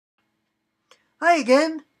Hi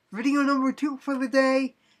again, video number 2 for the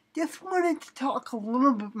day. Just wanted to talk a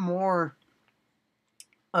little bit more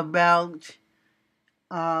about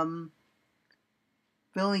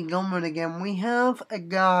Billy Gilman again. We have a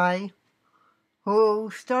guy who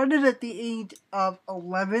started at the age of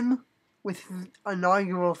 11 with his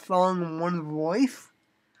inaugural song, One Voice.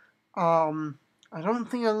 I don't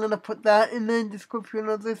think I'm going to put that in the description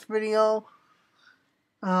of this video,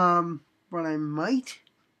 but I might.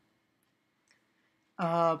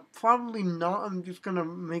 Probably not. I'm just gonna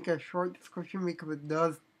make a short description because it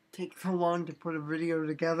does take so long to put a video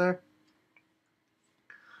together.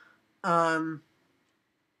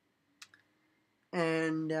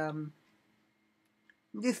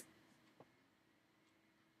 Just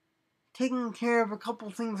taking care of a couple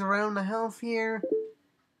things around the house here.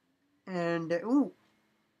 And,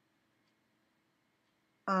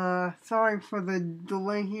 sorry for the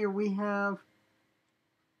delay here. We have,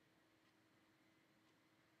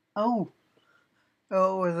 it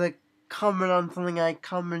was a comment on something I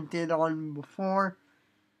commented on before.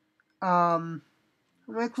 I'm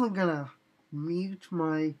actually gonna mute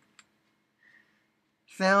my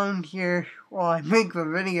sound here while I make the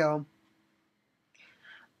video.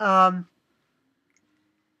 Let's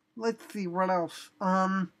see what else.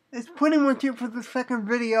 It's pretty much it for the second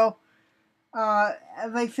video.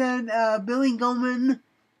 As I said, Billy Gilman,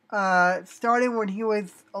 started when he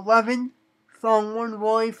was 11. Song One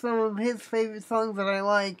Voice, some of his favorite songs that I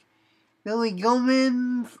like. Billy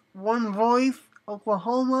Gilman's One Voice,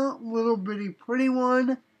 Oklahoma, Little Bitty Pretty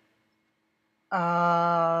One.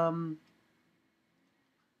 What's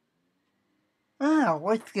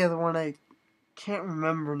the other one? I can't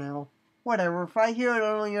remember now. Whatever, if I hear it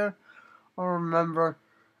earlier, I'll remember.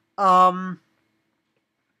 But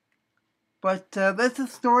that's the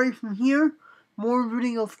story from here. More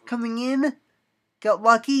videos coming in. Got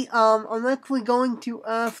lucky. I'm actually going to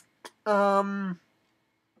ask, that,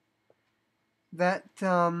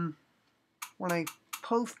 when I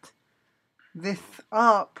post this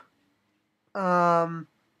up, if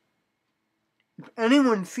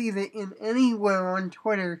anyone sees it in anywhere on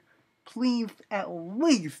Twitter, please at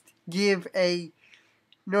least give a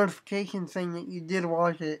notification saying that you did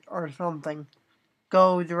watch it or something.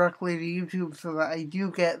 Go directly to YouTube so that I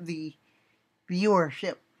do get the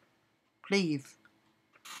viewership. Please.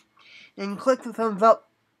 And click the thumbs up,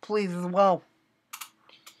 please, as well.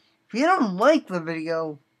 If you don't like the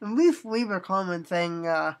video, at least leave a comment saying,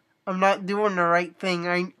 I'm not doing the right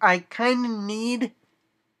thing. I kind of need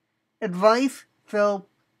advice, so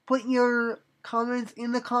put your comments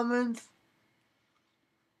in the comments.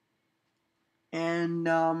 And,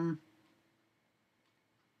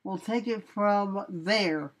 we'll take it from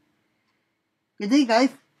there. Good day, guys.